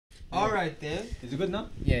All right then. Is it good now?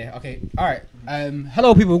 Yeah. Okay. All right.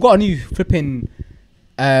 Hello, people. We've got a new flipping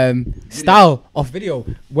style of video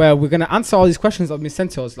where we're gonna answer all these questions that have been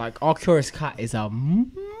sent to us. Like, our curious cat is a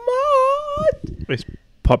mad. It's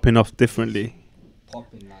popping off differently.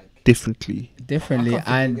 Popping like Differently.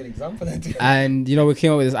 And you know, we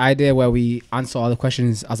came up with this idea where we answer all the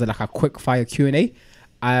questions as a quick fire Q&A.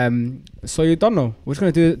 So you don't know. We're just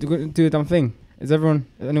gonna do the damn thing. Is anyone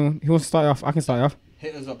who wants to start off? I can start off.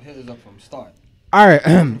 hit us up from start. All right.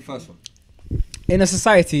 The first one. In a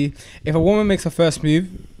society, if a woman makes her first move,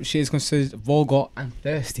 she is considered vulgar and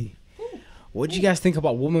thirsty. What do you guys think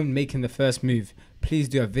about women making the first move? Please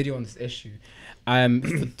do a video on this issue.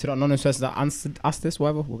 To the anonymous person that asked this,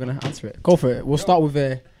 whatever, we're gonna answer it. Go for it. We'll start with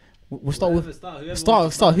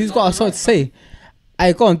start. Who's got something to say?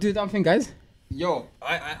 Hey, go on, do the damn thing, guys. Yo,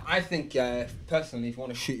 I think personally, if you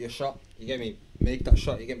want to shoot your shot, you get me, make that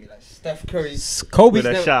shot. You get me, like Steph Curry, Kobe. With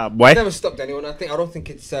a shot, boy. Never stopped anyone. I don't think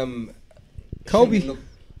it's Kobe.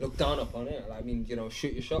 Look down upon it. Like, I mean, you know,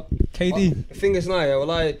 shoot your shot. KD. But the thing is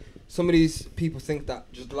now, some of these people think that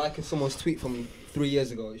just liking someone's tweet from 3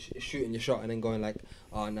 years ago is shooting your shot and then going like,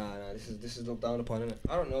 oh nah, this is looked down upon, innit?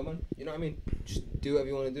 I don't know, man. You know what I mean? Just do whatever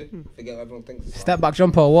you want to do. Forget what everyone thinks. Step back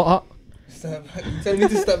jumper. What? Step back. You tell me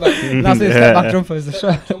to step back. That's it. Step back jumper is the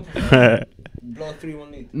shot. Blow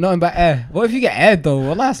 3-1 lead. Nothing but air. What if you get air though?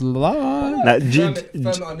 Well, that's long. Like, Firm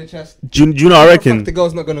it on the chest. do you know? I reckon. The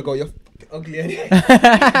girl's not gonna go. You're ugly anyway.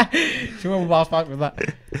 She won't bounce back with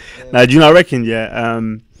that. Now, do you know? I reckon. Yeah.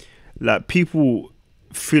 Like, people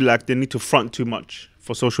feel like they need to front too much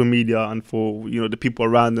for social media and for, you know, the people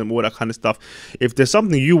around them, all that kind of stuff. If there's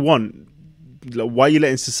something you want, like, why are you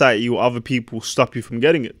letting society or other people stop you from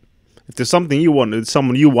getting it? If there's something you want, there's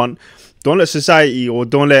someone you want, don't let society or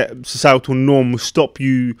don't let societal norm stop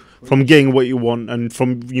you from getting what you want and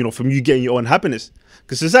from you getting your own happiness.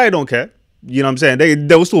 Because society don't care. You know what I'm saying?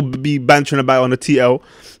 They'll still be bantering about on the TL,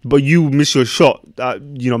 but you miss your shot at,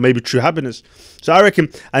 maybe true happiness. So I reckon,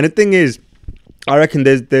 and the thing is, I reckon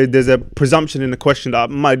there's a presumption in the question that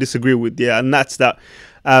I might disagree with, yeah, and that's that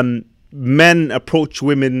men approach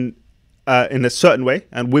women in a certain way,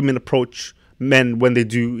 and women approach men when they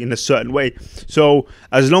do in a certain way. So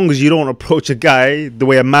as long as you don't approach a guy the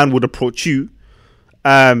way a man would approach you,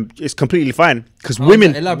 it's completely fine. Because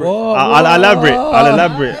women, I'll elaborate.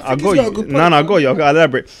 I'll go you. No, I got you. I'll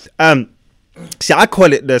elaborate. See, I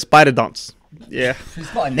call it the spider dance. Yeah, He's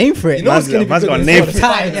got a name for it. You know what's gonna be man's good got a is name for for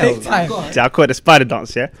the it. Take time. See, I call it the spider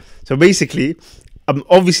dance. Yeah. So basically,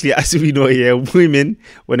 obviously, as we know, yeah, women,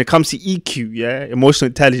 when it comes to EQ, yeah, emotional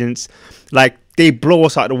intelligence, like, they blow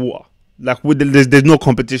us out of the water. Like, there's no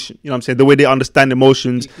competition. You know what I'm saying? The way they understand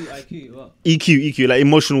emotions. EQ, what? EQ, like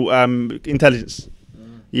emotional intelligence.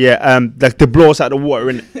 Yeah, like, they blow us out of the water,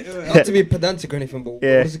 innit? Not to be pedantic or anything, but what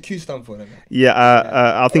does the Q stand for then?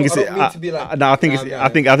 Yeah, I think it's. I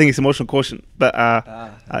think it's emotional quotient, but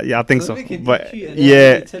yeah, I think so. But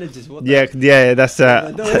yeah, that's the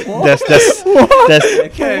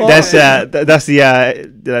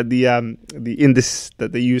index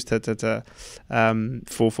that they use to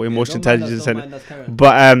for emotional intelligence.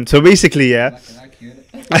 But so basically, yeah.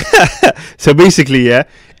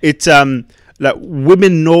 It's like,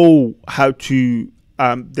 women know how to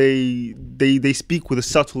they speak with a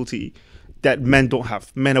subtlety that men don't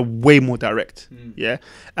have. Men are way more direct. Yeah.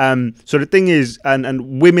 So the thing is,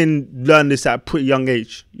 and women learn this at a pretty young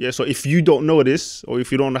age. Yeah. So if you don't know this, or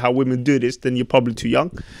if you don't know how women do this, then you're probably too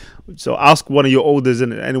young. So ask one of your elders,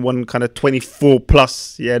 and anyone kind of 24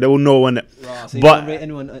 plus, yeah, they will know. And right, so you don't rate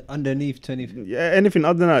anyone underneath 20. Yeah, anything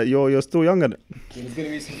other than that, you're still younger. There's gonna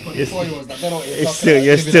be some 24-year-olds that don't know what you're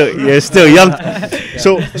still young.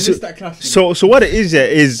 So what it is, yeah,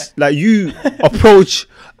 is like, you approach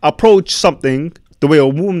something the way a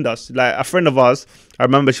woman does. Like, a friend of ours, I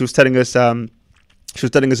remember she was telling us about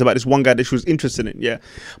this one guy that she was interested in, yeah,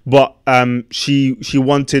 but she didn't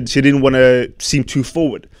want to seem too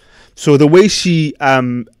forward. So the way she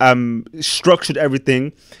structured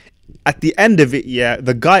everything, at the end of it, yeah,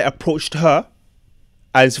 the guy approached her,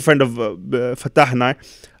 as a friend of Fatah and I.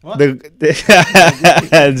 At the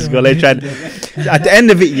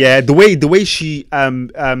end of it, yeah, the way she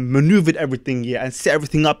maneuvered everything, yeah, and set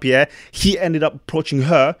everything up, yeah, he ended up approaching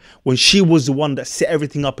her when she was the one that set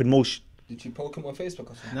everything up in motion. Did you poke him on Facebook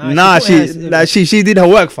or something? She did her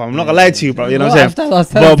work, fam. I'm not gonna lie to you, bro. You know what I'm saying? But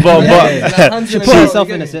she put herself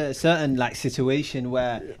in a certain like situation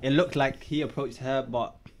where it looked like he approached her,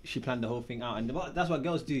 but she planned the whole thing out, and that's what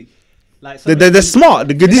girls do. Like, they're smart.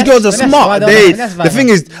 These girls are smart. The thing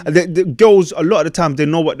is, the girls, a lot of the time, they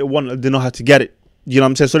know what they want. They know how to get it. You know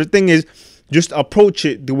what I'm saying? So the thing is, just approach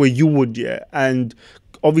it the way you would, yeah, and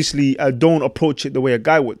obviously don't approach it the way a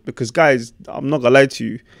guy would, because guys, I'm not gonna lie to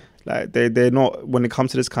you, like they're not, when it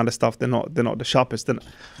comes to this kind of stuff, they're not the sharpest.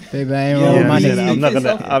 Baby, I'm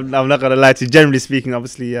not gonna lie to you. Generally speaking,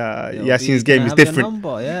 obviously, Yasin's game is different.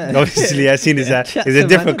 Obviously, Yasin is a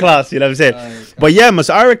different class. You know what I'm saying? But yeah, man.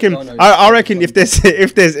 So I reckon if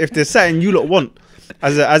there's something you lot want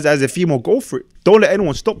as a female, go for it. Don't let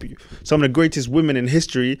anyone stop you. Some of the greatest women in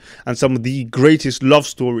history and some of the greatest love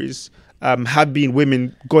stories have been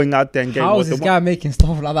women going out there and getting. How is this guy making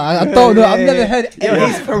stuff like that? I don't know. I've never heard.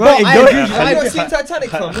 He's promoting. Have you seen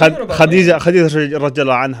Titanic, fam? Khadija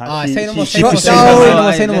radiallahu anha. Say no more. Say Say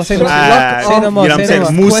no more. You know what I'm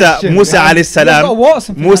saying? Musa alayhi salam.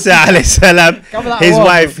 Musa alayhi salam.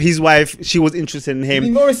 His wife. She was interested in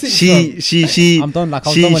him. She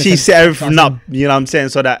set everything up. You know what I'm saying?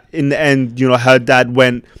 So that in the end, you know, her dad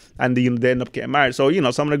went. And they end up getting married. So, you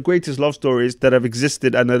know, some of the greatest love stories that have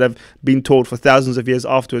existed and that have been told for thousands of years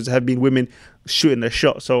afterwards have been women shooting their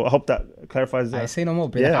shot. So I hope that clarifies that. I say no more,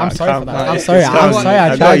 bro. Yeah, I'm sorry for that. I'm sorry.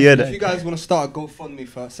 I If you guys want to start a GoFundMe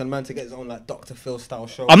for Salman to get his own like Dr. Phil style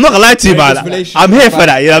show, I'm not gonna lie to you, man. I'm here for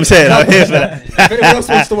that. You know what I'm saying? I'm here for that. If anyone else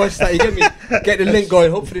wants to watch that, you get me. Get the link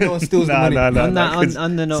going. Hopefully, no one steals the money.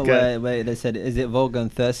 On the note where they said, "Is it vulgar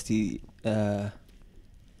and thirsty?" What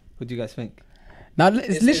do you guys think? Now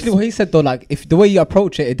it's literally what he said though. Like, if the way you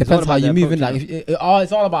approach it, it depends how you move in. Like, it's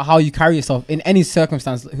all about how you carry yourself in any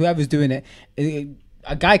circumstance. Whoever's doing it, a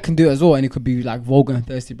guy can do it as well, and it could be like vulgar and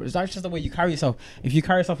thirsty. But it's just the way you carry yourself. If you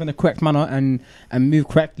carry yourself in the correct manner and move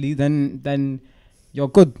correctly, then you're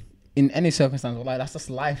good in any circumstance. Like, that's just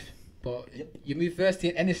life. But you move thirsty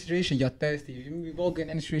in any situation, you're thirsty. If you move vulgar in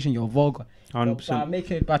any situation, you're vulgar.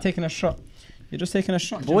 100%. By taking a shot, you're just taking a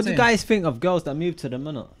shot. But what do you guys think of girls that move to the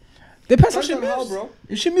minute? Depends how she moves, bro.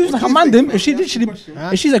 If she moves like a man, if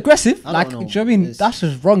she's aggressive, like, do you know what I mean? That's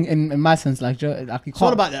just wrong in my sense. Like, it's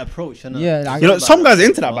all about the approach, isn't it? Yeah, like, you know, some guys are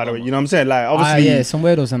into that, by the way. You know what I'm saying? Like, obviously, yeah, some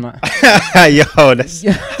weirdos and that. yo, that's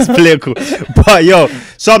political. But yo,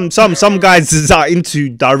 some guys are into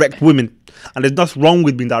direct women. And there's nothing wrong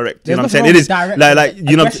with being direct. You know what I'm saying? It is like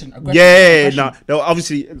you know, no.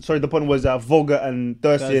 Obviously, sorry. The point was vulgar and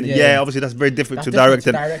thirsty. And obviously that's very different to direct.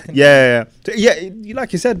 Yeah.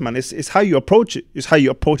 Like you said, man, it's how you approach it. It's how you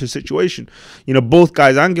approach a situation. You know, both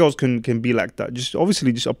guys and girls can be like that. Just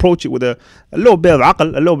approach it with a little bit of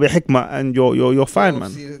aql, a little bit of hikmah, and you're fine, man.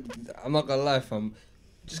 See, I'm not gonna lie, fam.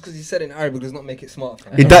 Just because he said it in Arabic does not make it smart.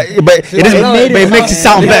 Fam. But it makes it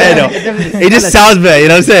sound better though. It just sounds better. You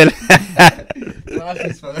know what I'm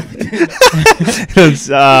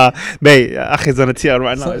saying? Mate, Akhi's on a tear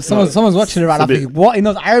right now. Someone's watching it right now thinking, what? He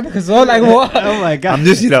knows Arabic as well? Like, what? Oh my god. I'm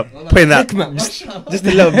just, putting that just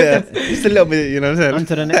a little bit, you know what I'm saying? On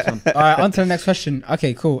to the next one. Alright, on to the next question.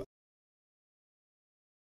 Okay, cool.